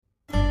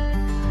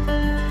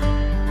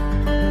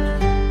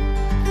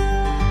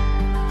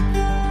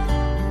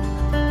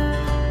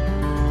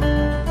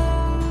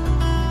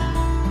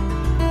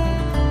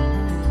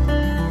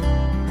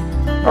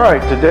All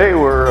right, today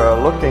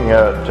we're looking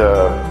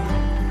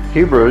at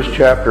Hebrews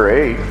chapter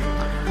 8.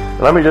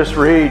 Let me just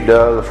read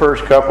the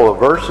first couple of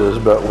verses,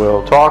 but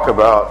we'll talk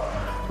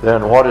about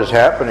then what is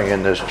happening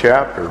in this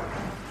chapter.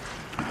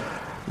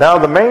 Now,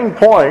 the main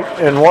point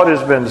in what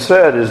has been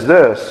said is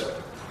this.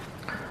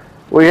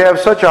 We have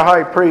such a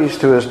high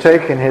priest who has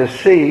taken his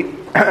seat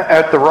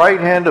at the right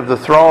hand of the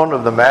throne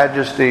of the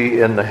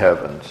majesty in the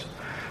heavens,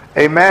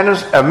 a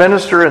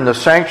minister in the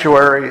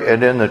sanctuary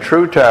and in the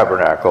true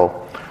tabernacle,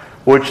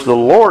 which the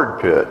Lord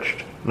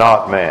pitched,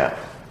 not man.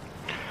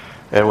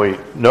 And we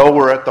know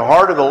we're at the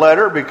heart of the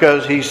letter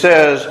because he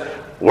says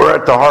we're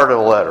at the heart of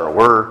the letter.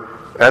 We're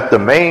at the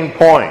main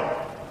point.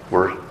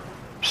 We're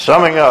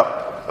summing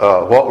up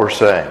what we're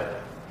saying.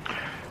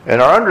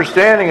 And our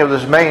understanding of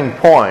this main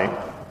point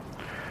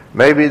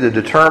may be the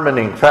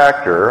determining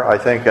factor, I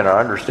think, in our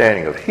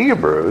understanding of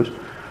Hebrews,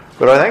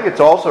 but I think it's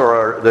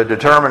also the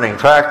determining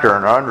factor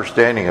in our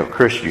understanding of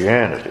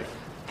Christianity.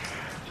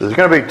 So there's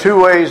going to be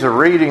two ways of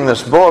reading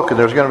this book, and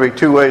there's going to be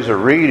two ways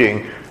of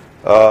reading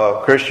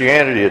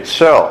Christianity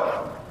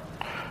itself.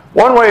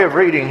 One way of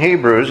reading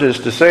Hebrews is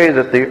to say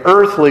that the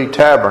earthly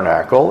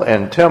tabernacle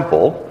and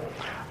temple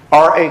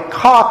are a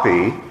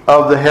copy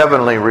of the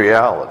heavenly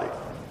reality.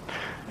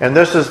 And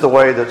this is the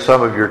way that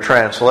some of your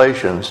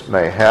translations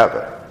may have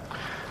it.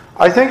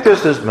 I think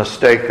this is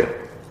mistaken.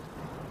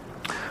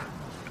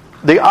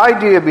 The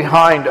idea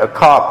behind a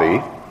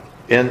copy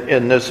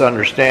in this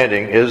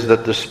understanding is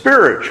that the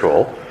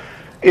spiritual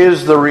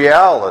is the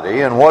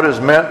reality, and what is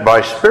meant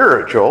by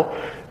spiritual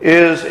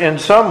is in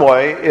some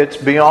way it's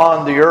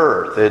beyond the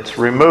earth. It's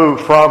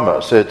removed from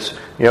us. It's,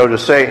 to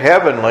say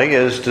heavenly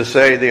is to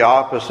say the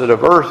opposite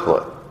of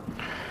earthly.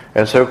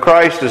 And so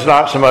Christ does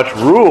not so much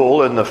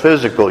rule in the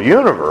physical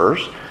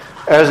universe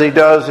as he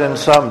does in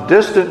some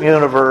distant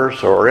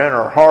universe or in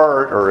our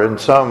heart or in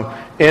some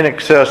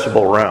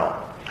inaccessible realm.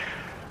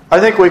 I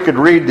think we could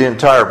read the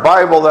entire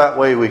Bible that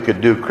way. We could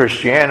do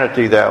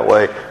Christianity that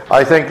way.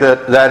 I think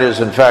that is,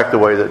 in fact, the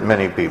way that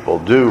many people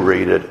do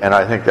read it, and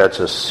I think that's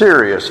a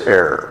serious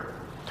error.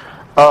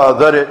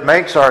 That it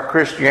makes our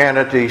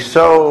Christianity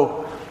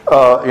so,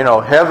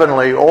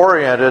 heavenly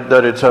oriented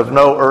that it's of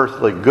no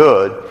earthly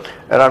good,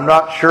 and I'm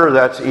not sure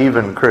that's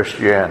even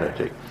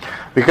Christianity.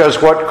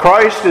 Because what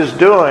Christ is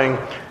doing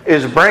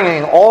is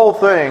bringing all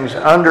things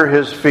under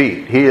his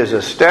feet. He is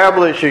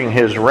establishing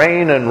his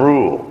reign and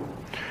rule.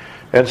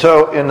 And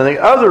so in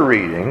the other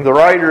reading, the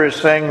writer is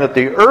saying that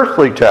the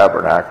earthly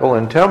tabernacle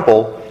and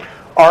temple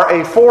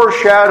are a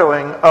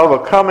foreshadowing of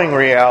a coming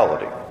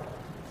reality.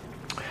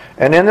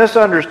 And in this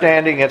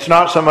understanding, it's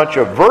not so much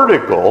a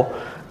vertical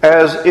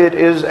as it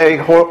is a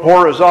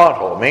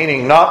horizontal,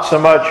 meaning not so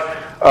much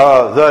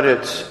that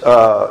it's,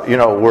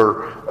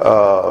 we're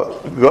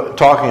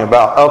talking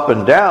about up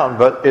and down,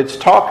 but it's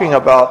talking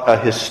about a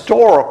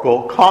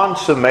historical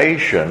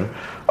consummation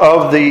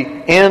of the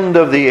end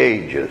of the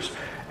ages.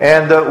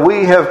 And that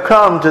we have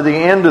come to the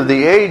end of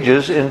the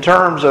ages in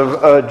terms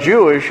of a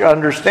Jewish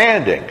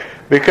understanding,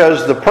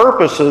 because the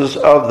purposes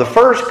of the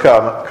first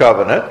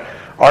covenant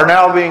are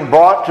now being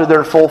brought to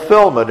their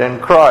fulfillment in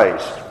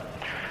Christ.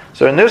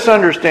 So in this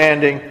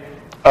understanding,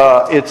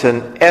 it's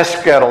an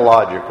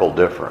eschatological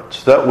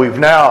difference, that we've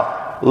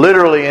now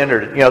literally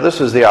entered. This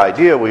is the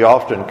idea. We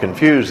often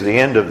confuse the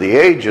end of the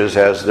ages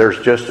as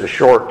there's just a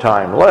short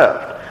time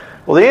left.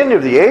 Well, the end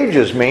of the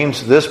ages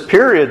means this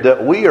period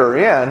that we are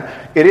in,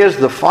 it is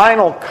the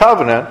final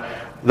covenant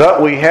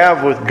that we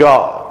have with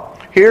God.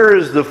 Here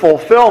is the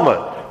fulfillment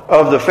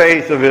of the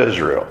faith of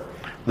Israel.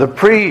 The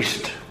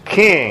priest,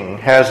 king,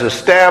 has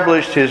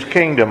established his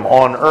kingdom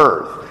on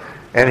earth.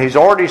 And he's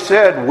already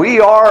said,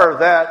 we are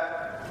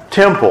that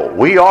temple.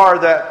 We are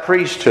that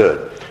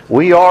priesthood.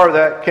 We are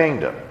that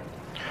kingdom.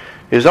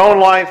 His own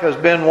life has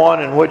been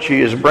one in which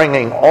he is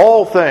bringing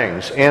all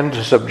things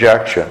into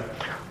subjection.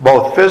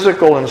 Both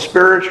physical and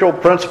spiritual,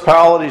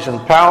 principalities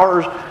and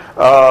powers,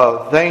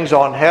 things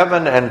on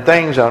heaven and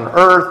things on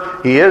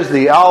earth. He is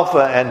the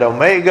Alpha and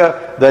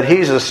Omega, that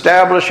he's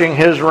establishing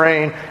his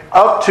reign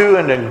up to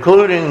and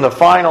including the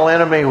final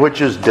enemy, which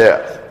is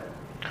death.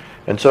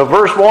 And so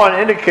verse 1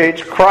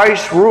 indicates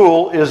Christ's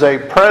rule is a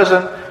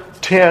present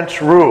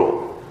tense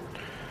rule.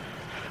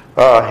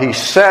 He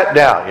sat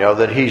down,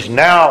 that he's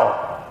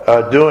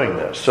now doing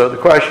this. So the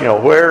question,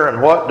 where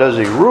and what does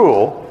he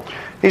rule?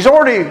 He's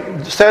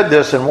already said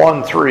this in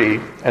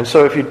 1:3, and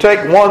so if you take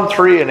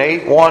 1:3 and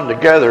 8:1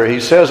 together, he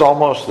says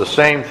almost the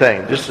same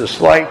thing, just a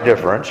slight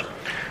difference.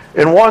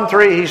 In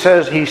 1:3 he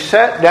says, he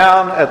sat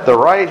down at the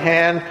right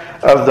hand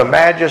of the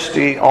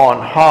majesty on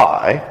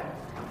high.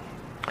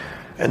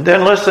 And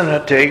then listen to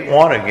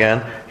 8:1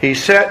 again. He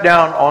sat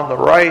down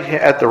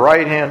at the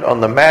right hand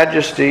on the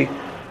majesty,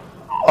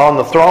 on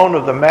the throne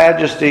of the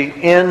majesty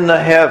in the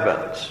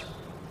heavens.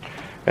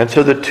 And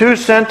so the two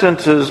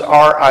sentences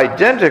are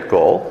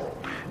identical,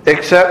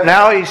 except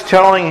now he's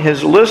telling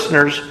his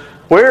listeners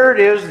where it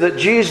is that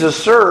Jesus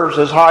serves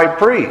as high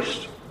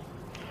priest.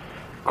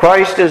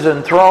 Christ is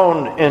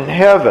enthroned in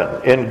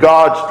heaven, in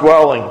God's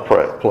dwelling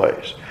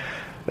place.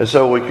 And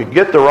so we could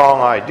get the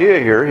wrong idea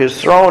here. His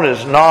throne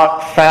is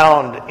not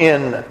found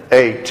in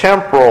a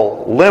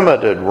temporal,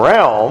 limited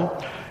realm,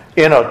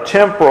 in a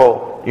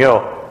temporal,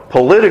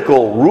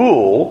 political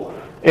rule.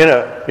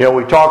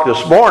 We talked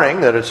this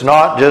morning that it's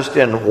not just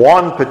in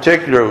one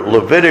particular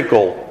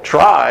Levitical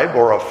tribe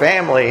or a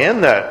family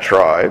in that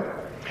tribe.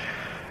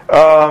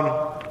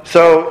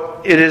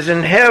 So it is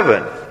in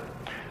heaven.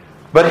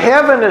 But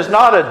heaven is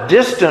not a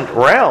distant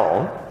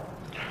realm.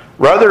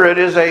 Rather, it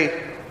is a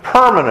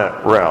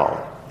permanent realm.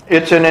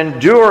 It's an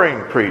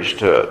enduring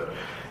priesthood.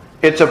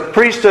 It's a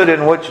priesthood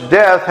in which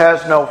death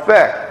has no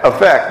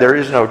effect. There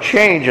is no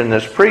change in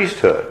this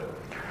priesthood.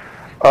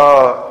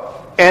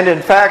 And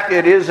in fact,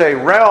 it is a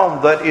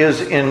realm that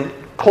is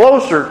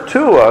closer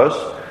to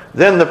us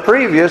than the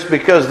previous,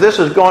 because this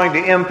is going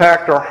to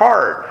impact our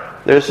heart.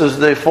 This is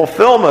the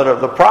fulfillment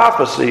of the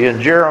prophecy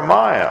in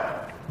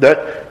Jeremiah,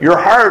 that your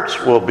hearts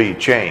will be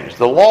changed.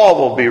 The law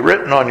will be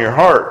written on your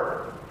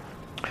heart.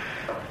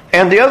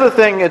 And the other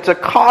thing, it's a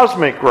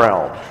cosmic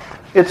realm.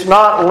 It's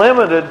not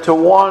limited to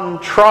one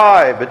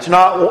tribe. It's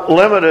not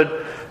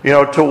limited,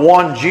 to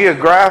one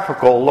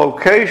geographical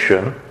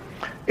location.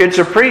 It's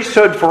a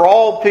priesthood for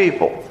all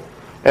people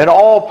and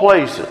all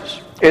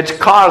places. It's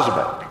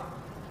cosmic.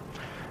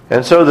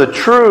 And so the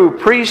true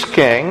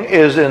priest-king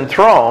is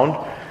enthroned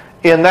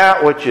in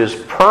that which is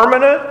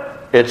permanent,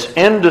 it's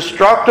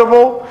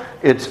indestructible,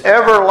 it's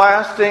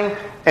everlasting,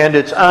 and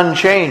it's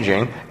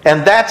unchanging.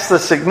 And that's the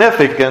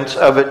significance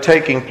of it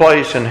taking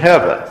place in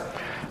heaven.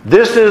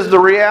 This is the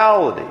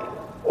reality,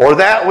 or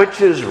that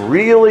which is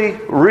really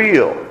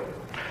real.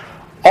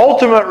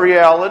 Ultimate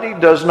reality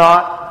does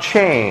not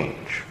change.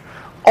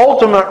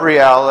 Ultimate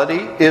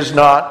reality is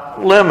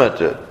not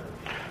limited.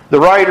 The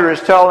writer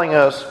is telling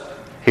us,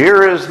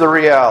 here is the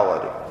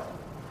reality.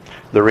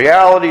 The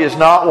reality is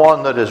not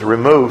one that is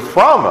removed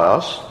from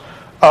us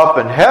up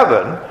in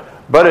heaven,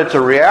 but it's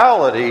a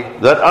reality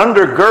that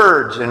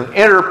undergirds and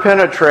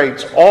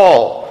interpenetrates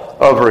all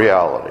of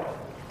reality.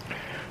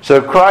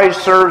 So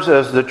Christ serves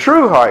as the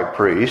true high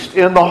priest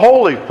in the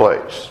holy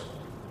place,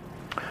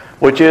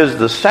 which is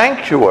the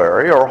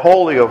sanctuary or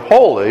holy of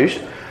holies,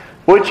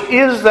 which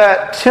is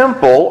that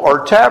temple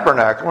or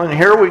tabernacle. And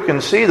here we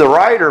can see the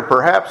writer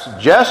perhaps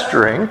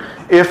gesturing,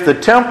 if the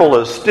temple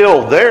is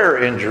still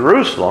there in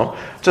Jerusalem,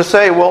 to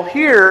say, well,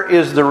 here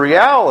is the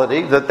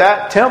reality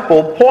that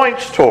temple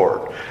points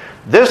toward.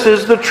 This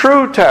is the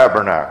true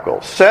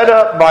tabernacle, set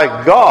up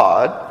by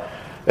God.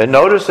 And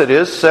notice it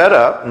is set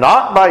up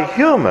not by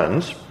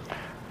humans.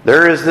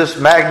 There is this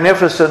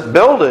magnificent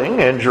building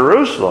in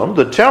Jerusalem,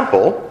 the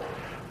temple,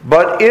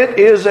 but it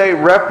is a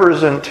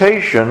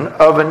representation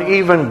of an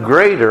even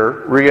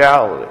greater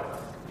reality.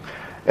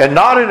 And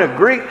not in a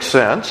Greek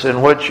sense,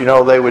 in which,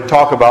 they would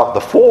talk about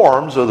the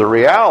forms of the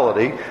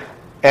reality,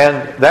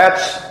 and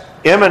that's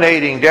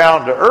emanating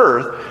down to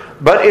earth,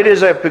 but it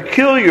is a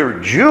peculiar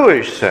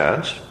Jewish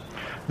sense.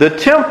 The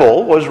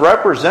temple was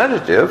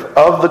representative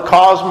of the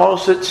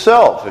cosmos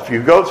itself. If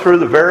you go through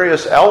the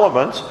various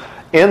elements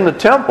in the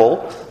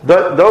temple,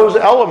 those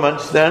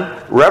elements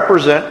then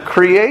represent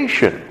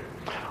creation.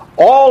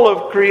 All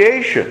of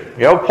creation.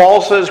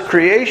 Paul says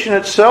creation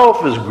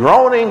itself is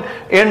groaning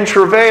in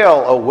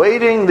travail,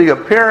 awaiting the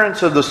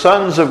appearance of the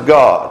sons of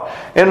God.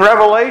 In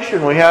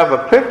Revelation, we have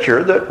a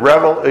picture that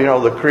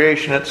the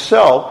creation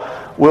itself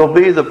will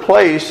be the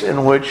place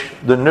in which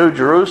the New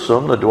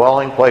Jerusalem, the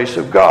dwelling place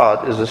of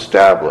God, is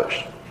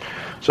established.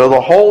 So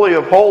the Holy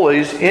of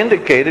Holies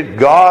indicated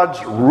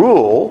God's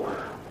rule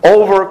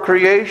over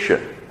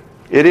creation.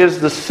 It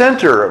is the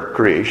center of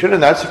creation,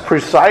 and that's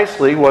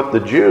precisely what the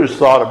Jews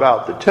thought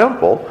about the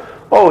temple.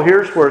 Oh,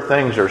 here's where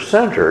things are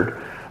centered.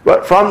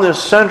 But from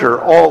this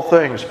center, all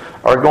things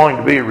are going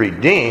to be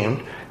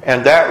redeemed,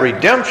 and that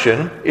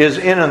redemption is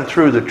in and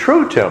through the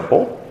true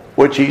temple,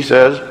 which he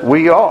says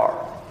we are.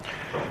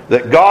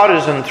 That God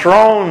is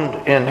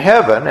enthroned in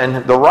heaven,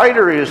 and the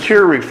writer is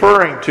here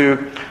referring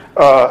to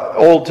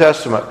Old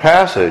Testament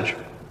passage,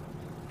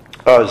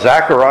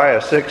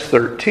 Zechariah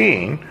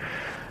 6:13,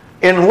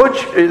 in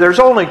which there's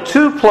only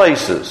two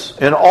places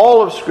in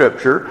all of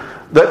Scripture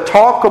that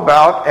talk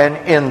about an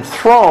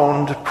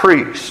enthroned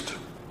priest,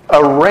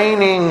 a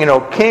reigning,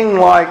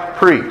 king-like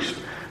priest.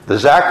 The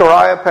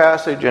Zechariah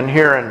passage and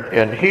here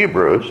in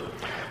Hebrews.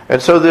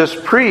 And so this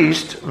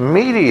priest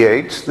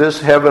mediates this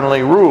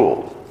heavenly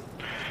rule.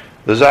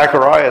 The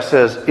Zechariah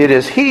says, "It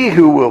is he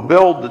who will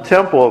build the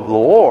temple of the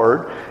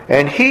Lord,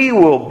 and he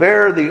will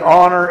bear the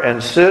honor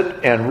and sit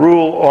and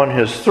rule on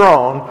his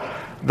throne.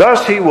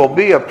 Thus he will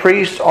be a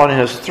priest on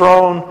his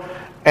throne,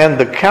 and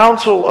the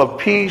council of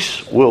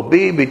peace will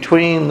be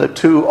between the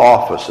two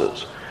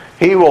offices."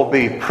 He will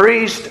be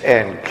priest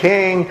and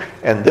king,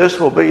 and this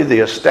will be the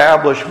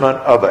establishment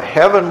of a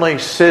heavenly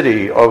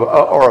city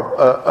or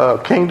a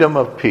kingdom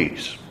of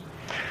peace.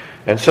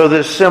 And so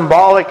this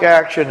symbolic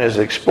action is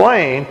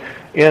explained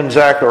in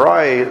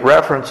Zechariah. It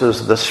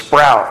references the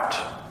sprout,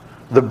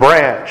 the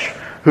branch,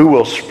 who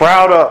will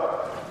sprout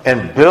up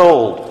and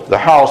build the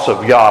house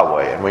of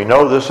Yahweh. And we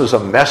know this is a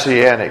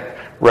messianic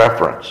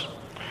reference.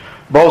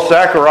 Both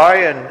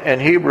Zechariah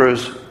and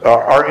Hebrews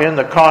are in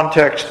the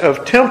context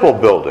of temple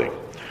building,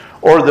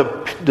 or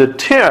the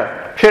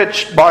tent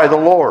pitched by the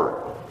Lord.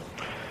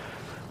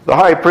 The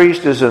high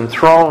priest is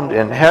enthroned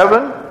in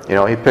heaven.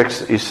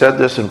 He said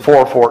this in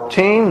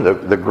 4:14,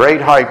 the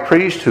great high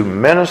priest who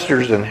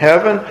ministers in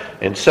heaven.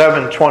 In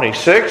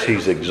 7:26,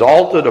 he's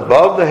exalted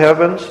above the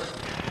heavens.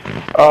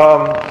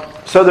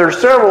 So there's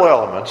several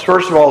elements.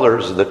 First of all,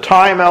 there's the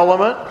time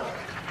element.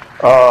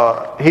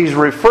 He's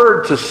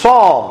referred to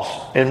Psalms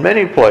in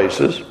many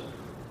places.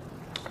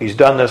 He's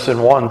done this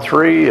in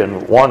 1:3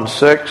 and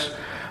 1:6,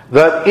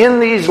 that in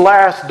these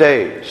last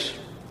days,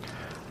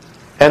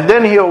 and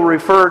then he'll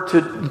refer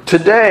to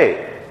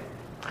today.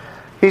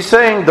 He's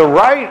saying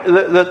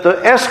that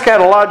the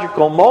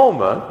eschatological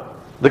moment,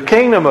 the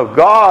kingdom of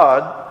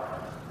God,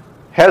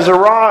 has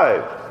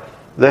arrived.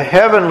 The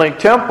heavenly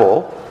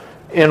temple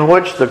in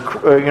which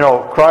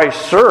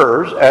Christ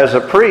serves as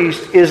a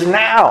priest is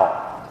now.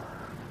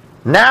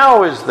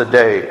 Now is the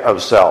day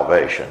of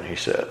salvation, he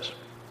says.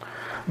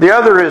 The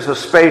other is a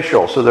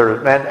spatial.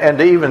 And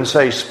to even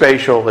say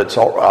spatial,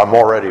 I'm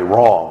already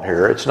wrong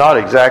here. It's not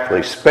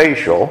exactly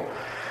spatial,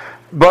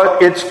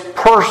 but it's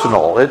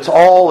personal. It's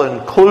all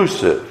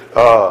inclusive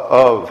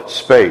of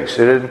space.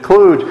 It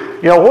includes,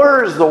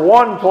 where is the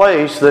one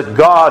place that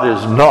God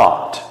is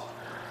not?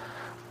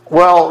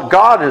 Well,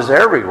 God is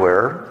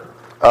everywhere.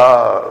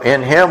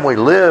 In Him we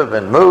live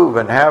and move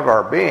and have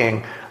our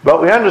being. But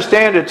we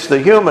understand it's the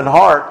human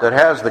heart that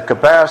has the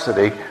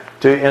capacity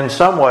to, in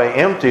some way,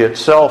 empty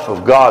itself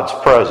of God's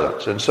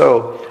presence. And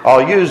so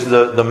I'll use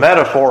the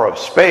metaphor of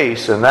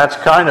space, and that's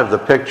kind of the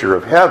picture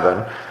of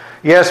heaven.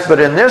 Yes, but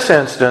in this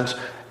instance,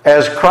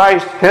 as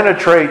Christ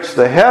penetrates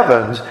the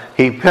heavens,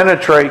 He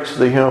penetrates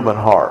the human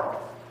heart.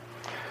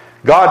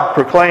 God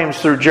proclaims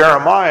through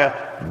Jeremiah,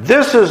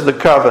 "This is the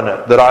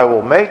covenant that I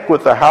will make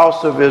with the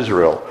house of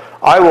Israel.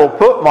 I will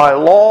put my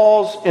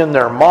laws in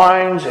their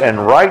minds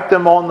and write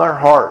them on their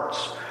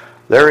hearts."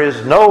 There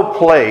is no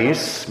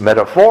place,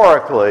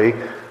 metaphorically,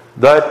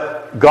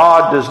 that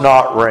God does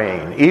not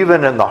reign,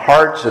 even in the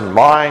hearts and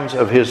minds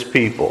of His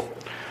people.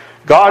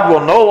 God will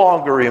no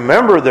longer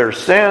remember their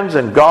sins,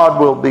 and God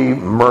will be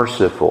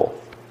merciful.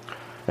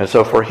 And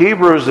so for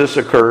Hebrews, this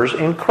occurs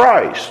in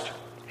Christ.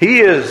 He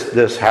is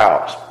this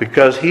house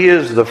because He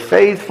is the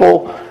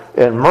faithful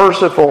and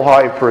merciful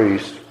high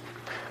priest.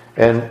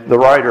 And the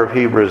writer of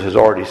Hebrews has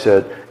already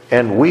said,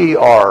 and we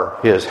are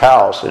His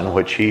house in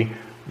which He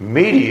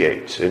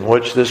mediates, in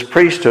which this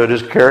priesthood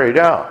is carried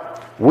out.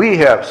 We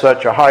have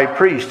such a high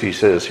priest, he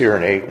says here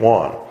in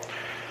 8:1.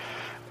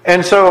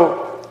 And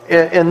so,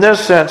 in this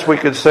sense, we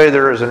could say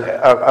there is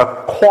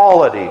a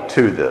quality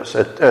to this,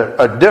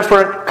 a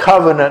different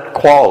covenant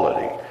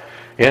quality.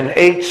 In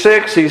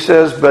 8:6 he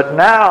says, "But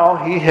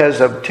now He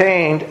has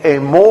obtained a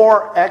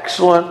more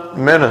excellent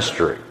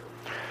ministry,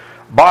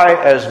 by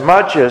as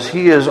much as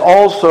He is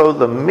also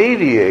the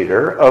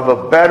mediator of a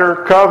better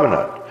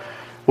covenant,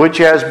 which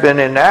has been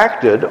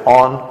enacted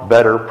on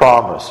better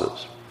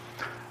promises."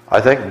 I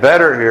think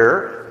better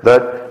here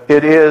that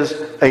it is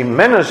a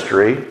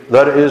ministry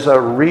that is a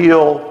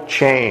real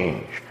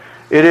change.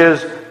 He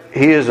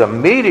is a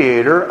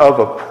mediator of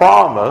a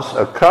promise,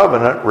 a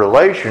covenant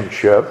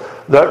relationship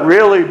that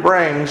really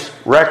brings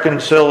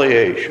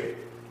reconciliation.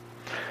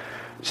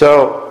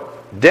 So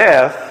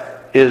death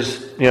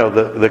is,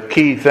 the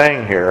key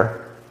thing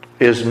here,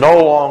 is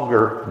no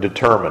longer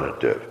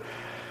determinative.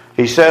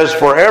 He says,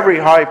 "For every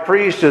high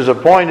priest is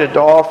appointed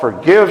to offer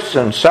gifts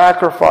and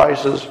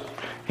sacrifices.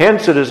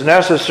 Hence it is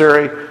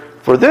necessary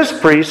for this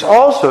priest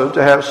also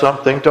to have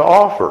something to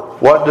offer."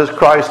 What does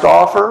Christ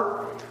offer?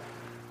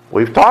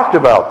 We've talked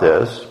about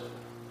this.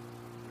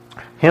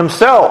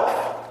 Himself,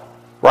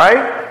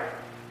 right?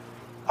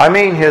 I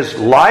mean, His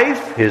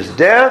life, His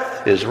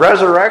death, His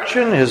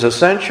resurrection, His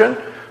ascension.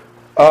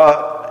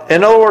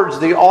 In other words,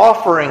 the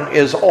offering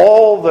is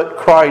all that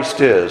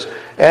Christ is.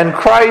 And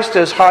Christ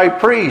as high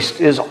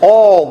priest is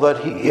all that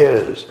He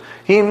is.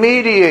 He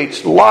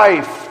mediates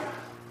life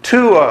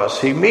to us.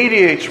 He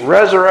mediates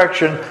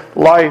resurrection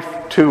life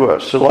to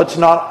us. So let's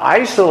not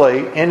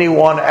isolate any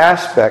one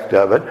aspect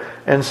of it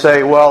and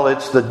say, well,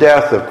 it's the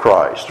death of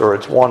Christ, or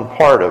it's one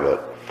part of it.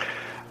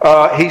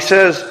 He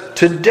says,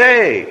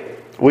 today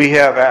we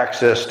have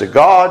access to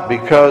God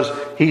because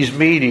He's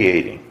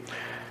mediating.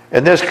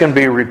 And this can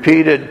be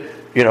repeated,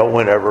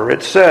 whenever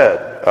it's said.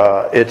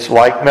 It's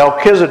like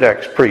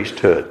Melchizedek's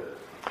priesthood.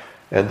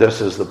 And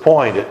this is the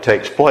point. It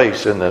takes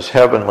place in this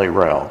heavenly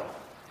realm.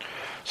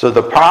 So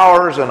the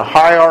powers and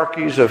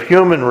hierarchies of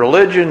human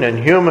religion and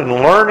human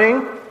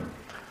learning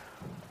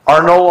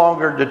are no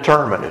longer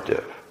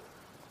determinative.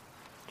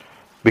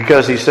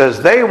 Because he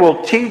says, they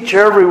will teach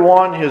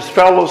everyone his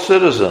fellow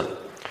citizen,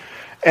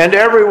 and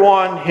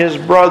everyone his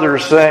brother,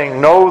 saying,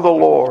 know the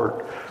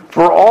Lord.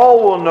 For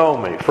all will know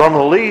me, from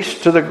the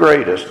least to the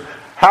greatest.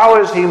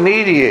 How is he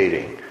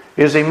mediating?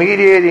 Is he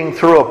mediating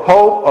through a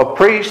pope, a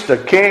priest, a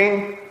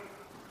king,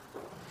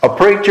 a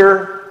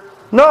preacher?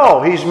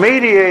 No, he's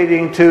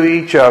mediating to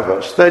each of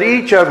us, that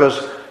each of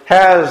us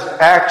has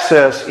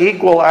access,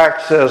 equal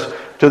access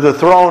to the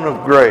throne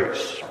of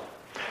grace.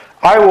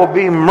 I will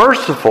be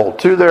merciful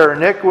to their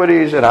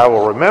iniquities, and I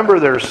will remember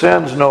their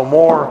sins no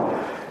more.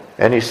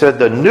 And he said,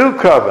 the new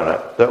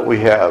covenant that we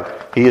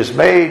have, he has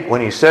made,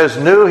 when he says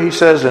new, he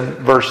says in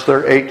verse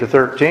 8 to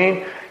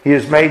 13, he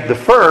has made the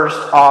first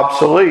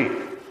obsolete.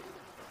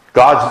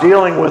 God's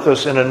dealing with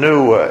us in a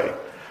new way.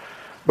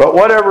 But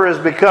whatever is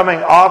becoming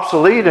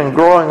obsolete and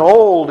growing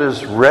old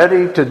is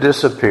ready to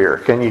disappear.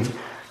 Can you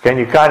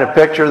kind of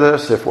picture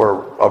this? If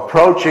we're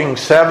approaching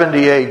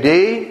 70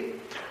 AD,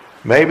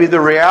 maybe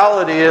the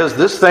reality is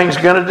this thing's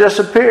going to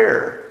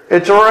disappear.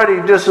 It's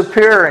already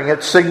disappearing.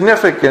 Its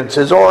significance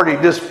is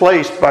already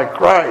displaced by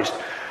Christ.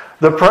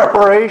 The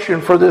preparation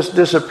for this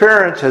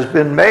disappearance has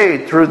been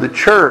made through the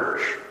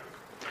church.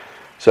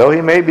 So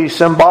he may be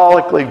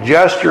symbolically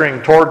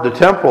gesturing toward the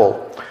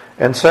temple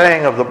and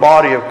saying of the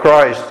body of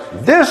Christ,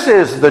 this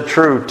is the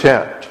true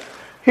tent.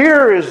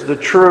 Here is the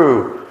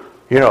true,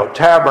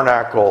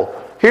 tabernacle.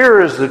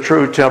 Here is the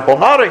true temple.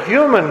 Not a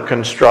human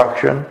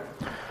construction.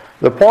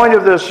 The point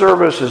of this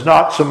service is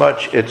not so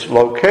much its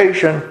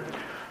location,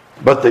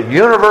 but the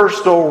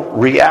universal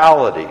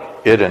reality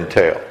it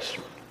entails.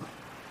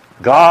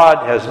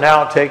 God has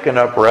now taken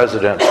up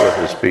residence with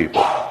his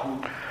people.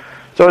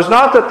 So it's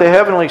not that the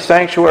heavenly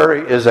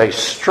sanctuary is a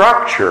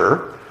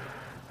structure.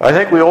 I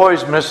think we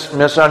always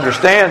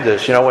misunderstand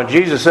this. When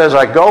Jesus says,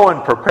 I go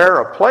and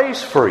prepare a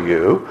place for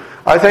you,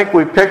 I think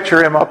we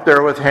picture him up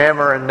there with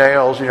hammer and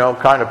nails,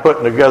 kind of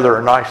putting together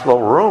a nice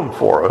little room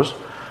for us.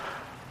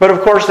 But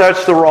of course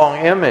that's the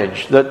wrong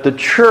image, that the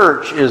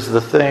church is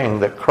the thing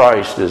that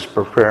Christ is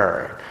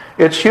preparing.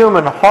 It's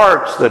human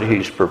hearts that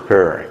he's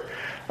preparing.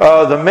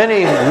 The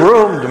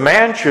many-roomed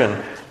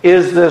mansion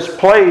is this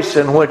place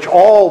in which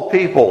all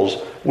peoples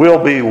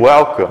will be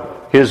welcome,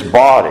 his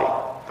body.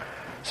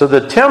 So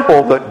the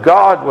temple that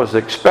God was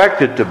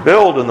expected to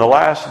build in the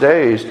last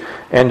days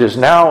and is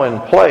now in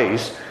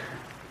place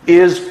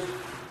is,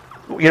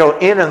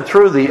 in and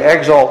through the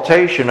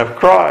exaltation of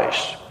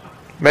Christ.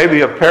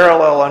 Maybe a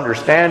parallel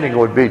understanding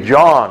would be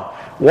John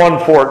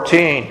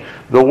 1:14.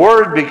 The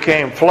Word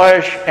became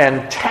flesh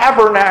and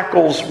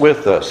tabernacles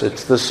with us.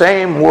 It's the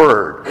same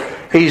word.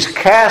 He's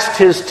cast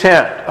his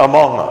tent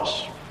among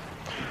us.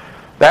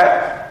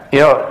 That,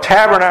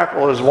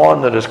 tabernacle is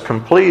one that is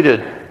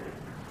completed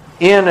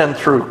in and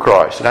through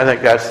Christ. And I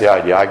think that's the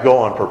idea. I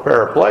go and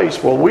prepare a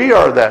place. Well, we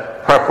are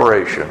that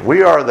preparation.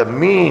 We are the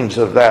means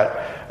of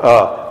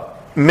that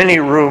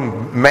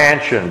many-room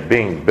mansion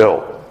being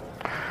built.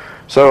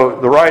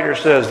 So the writer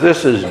says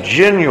this is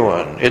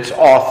genuine, it's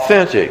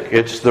authentic,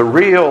 it's the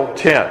real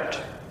tent.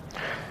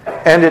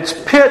 And it's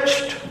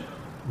pitched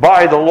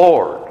by the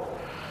Lord.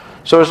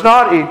 So it's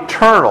not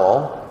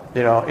eternal,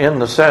 in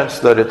the sense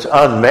that it's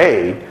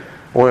unmade.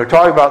 When we're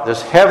talking about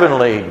this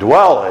heavenly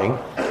dwelling,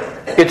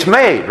 it's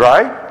made,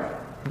 right?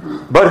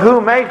 But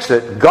who makes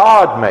it?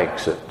 God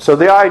makes it. So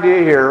the idea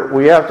here,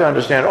 we have to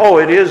understand,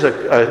 it is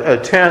a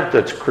tent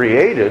that's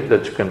created,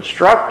 that's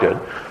constructed,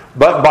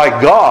 but by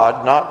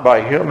God, not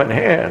by human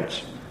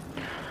hands.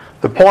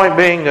 The point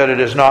being that it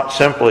is not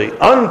simply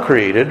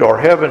uncreated or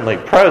heavenly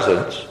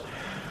presence.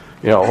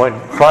 When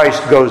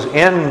Christ goes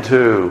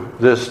into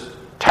this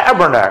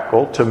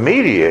tabernacle to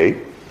mediate,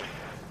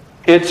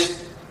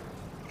 it's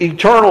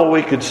eternal,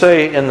 we could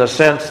say, in the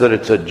sense that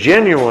it's a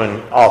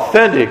genuine,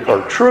 authentic,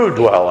 or true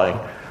dwelling,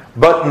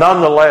 but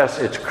nonetheless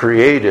it's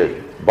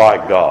created by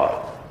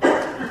God.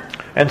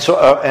 And so,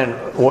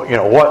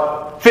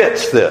 what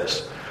fits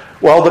this?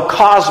 Well, the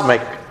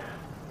cosmic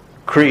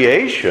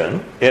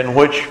creation in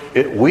which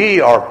we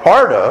are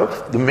part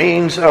of, the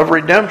means of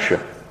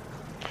redemption.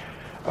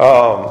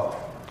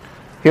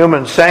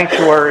 Human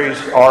sanctuaries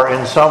are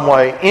in some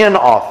way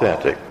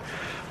inauthentic.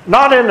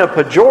 Not in a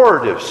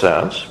pejorative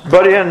sense,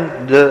 but in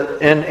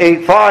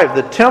 8:5,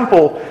 the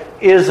temple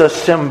is a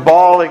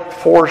symbolic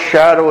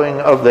foreshadowing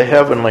of the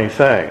heavenly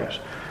things.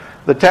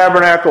 The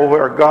tabernacle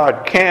where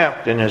God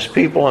camped and his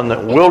people in the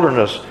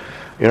wilderness,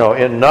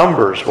 in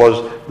Numbers,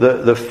 was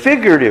the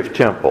figurative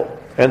temple.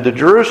 And the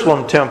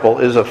Jerusalem temple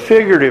is a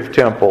figurative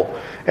temple.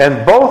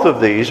 And both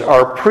of these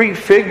are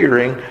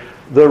prefiguring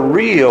the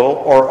real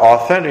or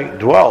authentic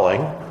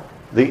dwelling,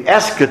 the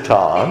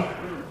eschaton,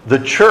 the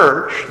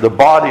church, the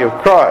body of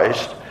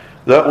Christ,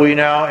 that we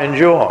now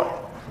enjoy.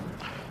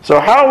 So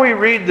how we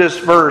read this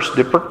verse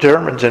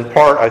determines in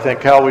part, I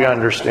think, how we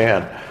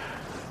understand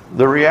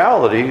the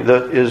reality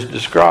that is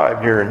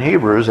described here in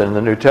Hebrews and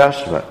the New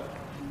Testament.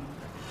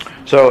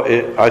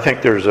 So I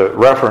think there's a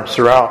reference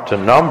throughout to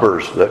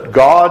Numbers that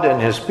God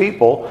and his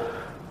people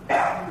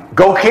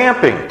go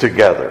camping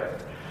together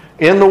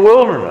in the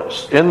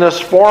wilderness, in this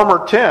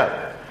former tent.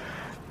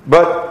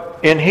 But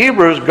in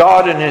Hebrews,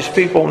 God and his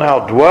people now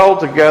dwell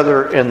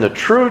together in the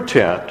true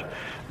tent,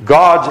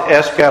 God's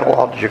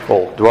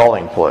eschatological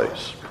dwelling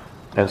place.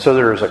 And so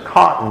there is a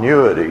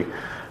continuity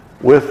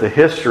with the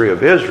history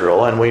of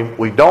Israel, and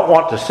we don't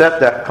want to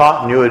set that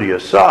continuity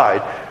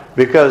aside,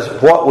 because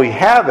what we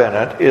have in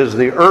it is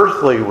the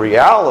earthly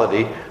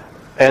reality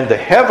and the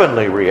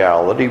heavenly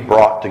reality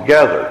brought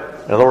together.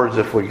 In other words,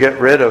 if we get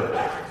rid of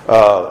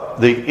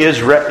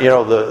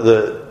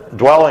the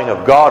dwelling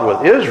of God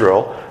with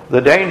Israel,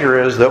 the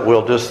danger is that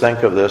we'll just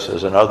think of this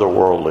as an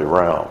otherworldly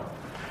realm.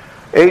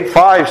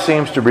 8:5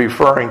 seems to be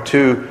referring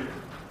to,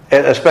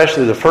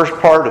 especially the first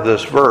part of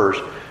this verse,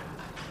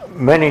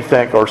 many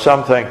think, or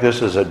some think,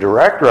 this is a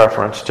direct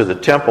reference to the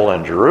temple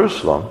in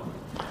Jerusalem,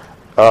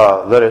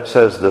 that it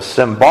says the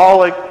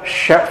symbolic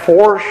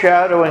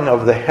foreshadowing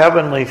of the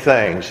heavenly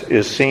things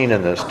is seen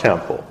in this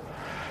temple.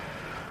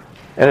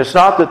 And it's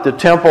not that the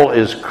temple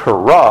is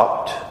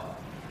corrupt,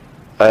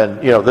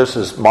 and this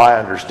is my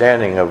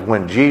understanding of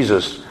when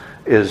Jesus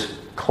is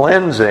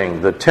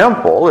cleansing the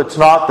temple. It's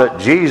not that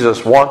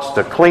Jesus wants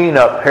to clean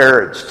up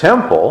Herod's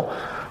temple,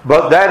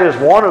 but that is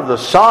one of the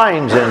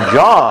signs in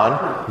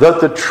John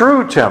that the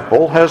true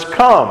temple has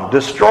come.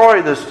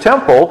 Destroy this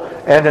temple,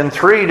 and in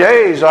 3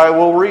 days I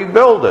will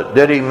rebuild it.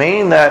 Did he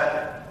mean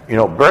that,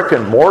 brick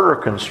and mortar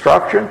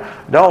construction?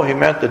 No, he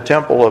meant the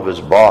temple of his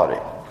body.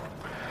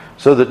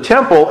 So the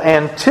temple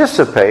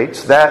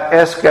anticipates that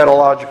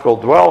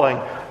eschatological dwelling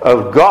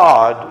of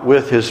God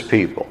with his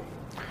people.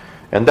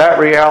 And that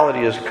reality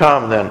has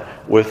come then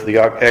with the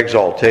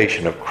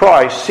exaltation of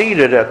Christ,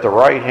 seated at the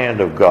right hand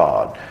of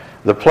God,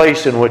 the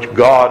place in which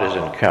God is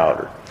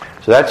encountered.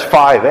 So that's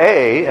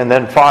 5a, and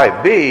then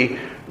 5b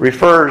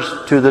refers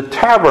to the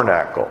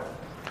tabernacle.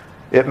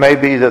 It may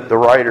be that the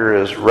writer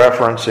is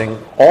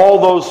referencing all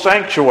those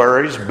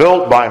sanctuaries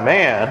built by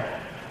man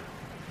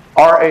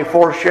are a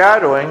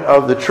foreshadowing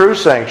of the true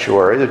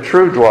sanctuary, the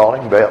true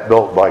dwelling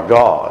built by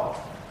God.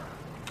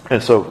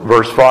 And so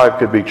verse 5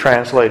 could be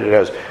translated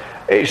as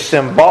a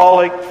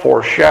symbolic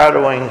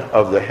foreshadowing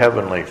of the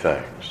heavenly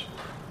things.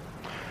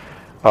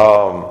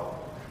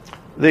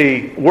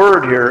 The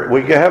word here,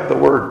 we have the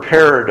word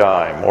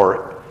paradigm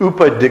or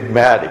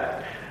upadigmatic.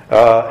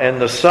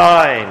 And the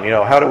sign,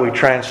 how do we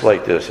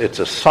translate this? It's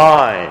a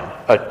sign,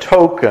 a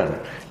token,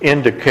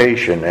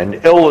 indication, an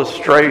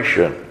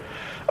illustration,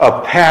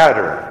 a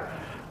pattern,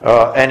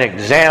 an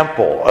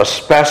example, a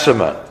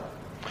specimen.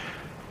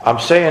 I'm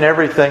saying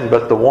everything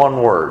but the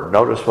one word.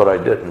 Notice what I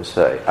didn't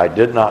say. I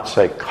did not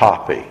say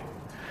copy.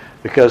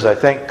 Because I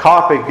think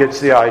copy gets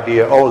the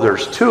idea,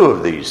 there's two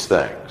of these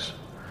things.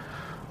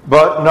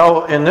 But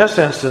no, in this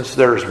instance,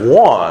 there's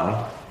one,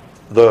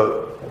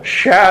 the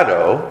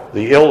shadow,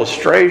 the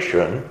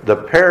illustration, the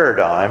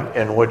paradigm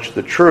in which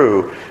the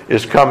true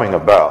is coming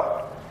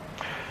about.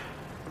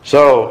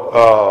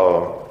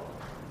 So,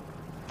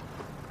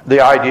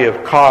 the idea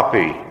of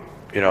copy,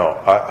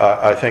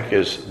 I think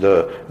is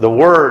the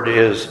word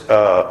is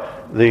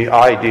the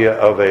idea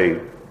of a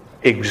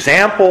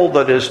example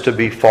that is to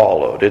be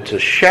followed. It's a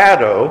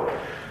shadow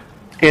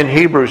in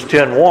Hebrews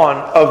 10:1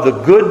 of the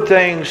good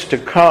things to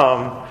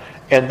come,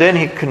 and then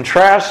he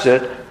contrasts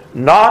it,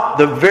 not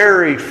the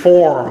very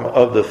form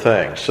of the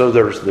thing. So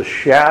there's the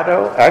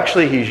shadow.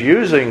 Actually, he's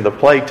using the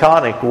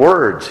Platonic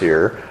words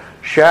here,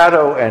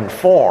 shadow and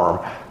form,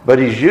 but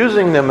he's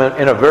using them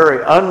in a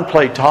very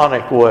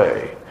un-Platonic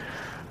way.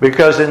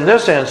 Because in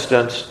this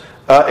instance,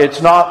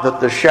 it's not that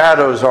the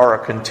shadows are a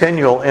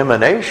continual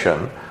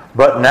emanation,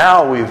 but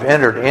now we've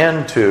entered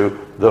into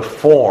the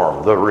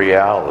form, the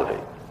reality.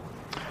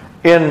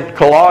 In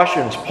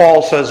Colossians,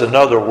 Paul says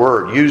another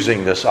word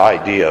using this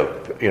idea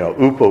of,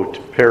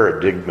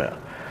 upoparadigma.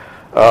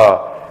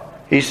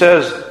 He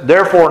says,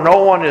 therefore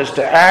no one is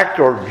to act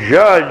or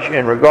judge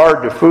in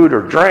regard to food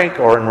or drink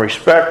or in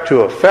respect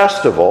to a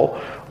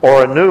festival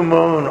or a new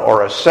moon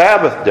or a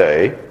Sabbath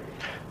day,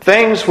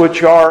 things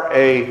which are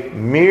a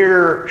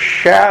mere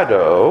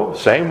shadow,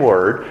 same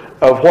word,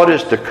 of what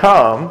is to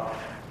come.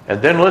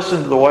 And then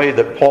listen to the way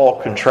that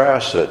Paul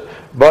contrasts it.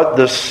 But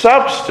the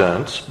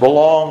substance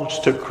belongs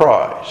to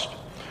Christ.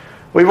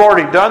 We've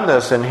already done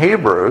this in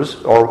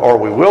Hebrews, or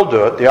we will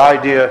do it. The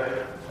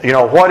idea,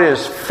 what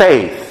is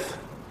faith?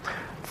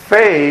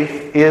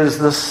 Faith is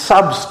the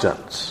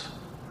substance.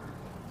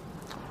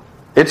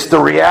 It's the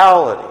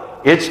reality.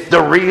 It's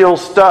the real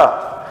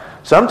stuff.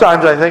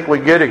 Sometimes I think we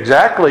get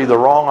exactly the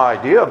wrong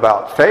idea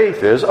about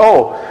faith is,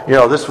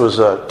 this was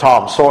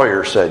Tom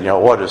Sawyer said,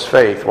 what is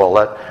faith?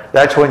 Well,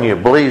 that's when you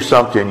believe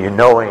something you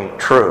know ain't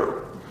true.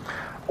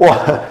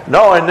 Well,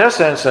 no, in this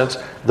instance,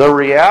 the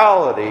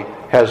reality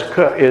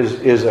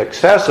is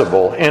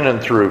accessible in and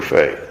through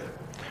faith.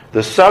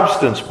 The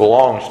substance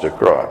belongs to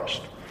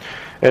Christ.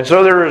 And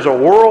so there is a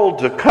world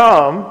to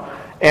come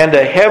and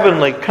a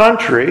heavenly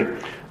country,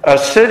 a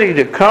city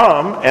to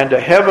come and a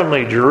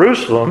heavenly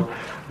Jerusalem,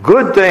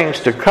 good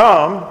things to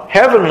come,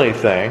 heavenly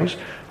things.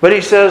 But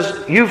he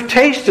says, you've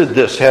tasted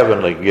this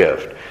heavenly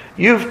gift.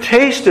 You've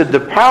tasted the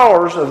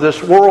powers of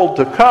this world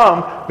to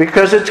come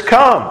because it's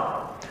come.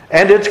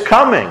 And it's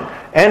coming.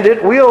 And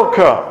it will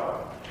come.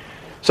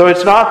 So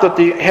it's not that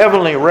the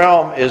heavenly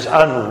realm is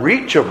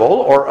unreachable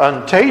or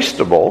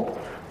untastable.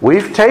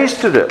 We've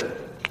tasted it.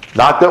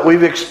 Not that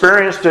we've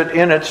experienced it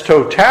in its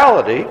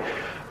totality,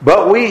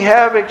 but we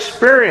have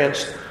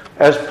experienced,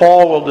 as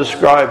Paul will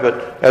describe it,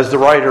 as the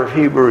writer of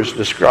Hebrews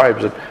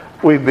describes it,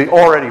 we've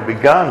already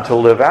begun to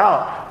live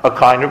out a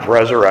kind of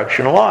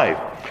resurrection life.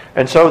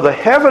 And so the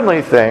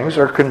heavenly things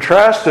are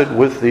contrasted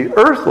with the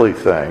earthly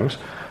things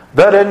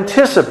that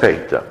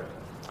anticipate them.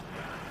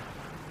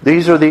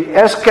 These are the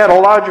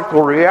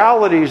eschatological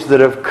realities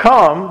that have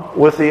come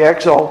with the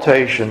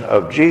exaltation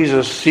of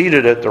Jesus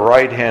seated at the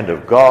right hand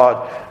of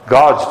God,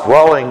 God's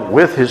dwelling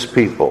with his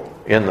people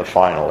in the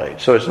final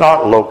age. So it's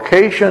not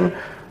location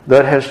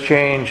that has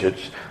changed,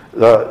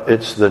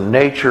 it's the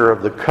nature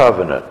of the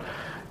covenant.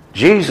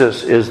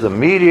 Jesus is the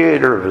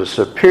mediator of a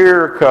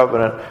superior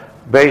covenant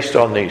based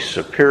on these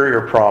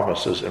superior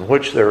promises in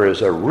which there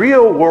is a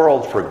real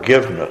world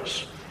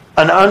forgiveness,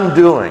 an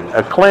undoing,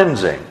 a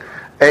cleansing,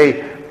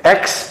 a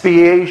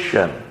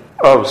expiation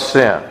of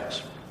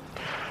sins.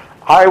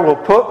 I will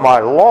put my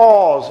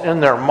laws in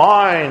their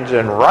minds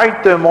and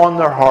write them on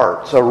their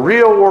hearts. A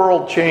real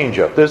world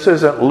change-up. This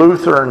isn't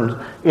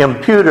Lutheran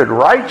imputed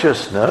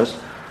righteousness.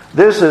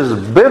 This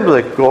is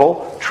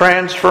biblical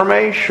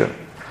transformation.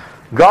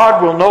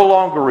 God will no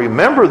longer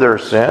remember their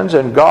sins,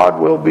 and God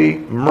will be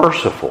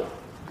merciful.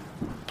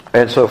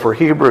 And so for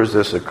Hebrews,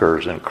 this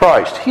occurs in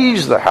Christ.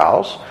 He's the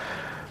house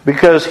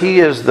because he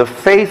is the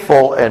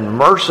faithful and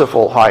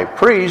merciful high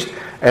priest,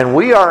 and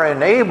we are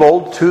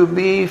enabled to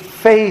be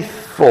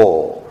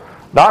faithful.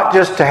 Not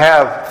just to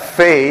have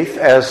faith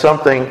as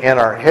something in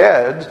our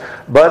heads,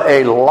 but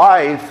a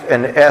life,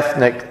 an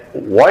ethnic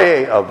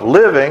way of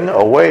living,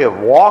 a way of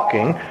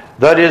walking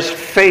that is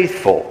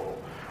faithful.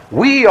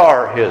 We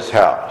are his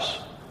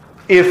house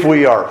if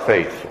we are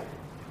faithful.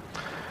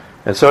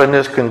 And so in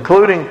this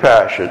concluding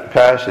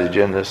passage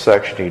in this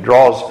section, he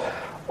draws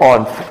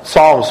on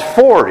Psalms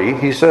 40.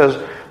 He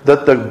says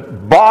that the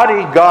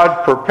body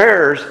God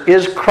prepares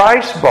is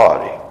Christ's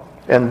body.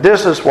 And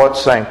this is what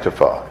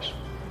sanctifies.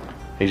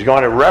 He's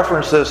going to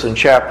reference this in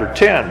chapter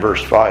 10,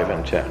 verse 5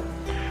 and 10.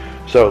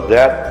 So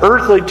that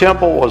earthly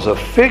temple was a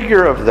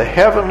figure of the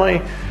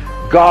heavenly,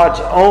 God's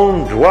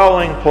own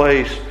dwelling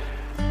place.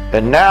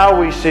 And now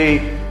we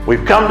see,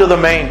 we've come to the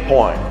main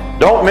point.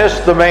 Don't miss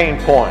the main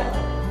point.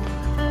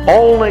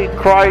 Only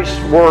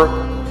Christ's work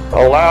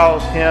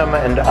allows him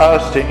and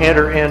us to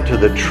enter into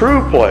the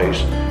true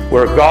place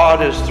where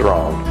God is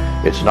throned.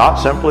 It's not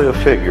simply a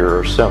figure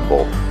or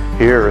symbol.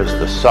 Here is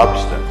the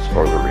substance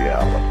or the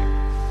reality.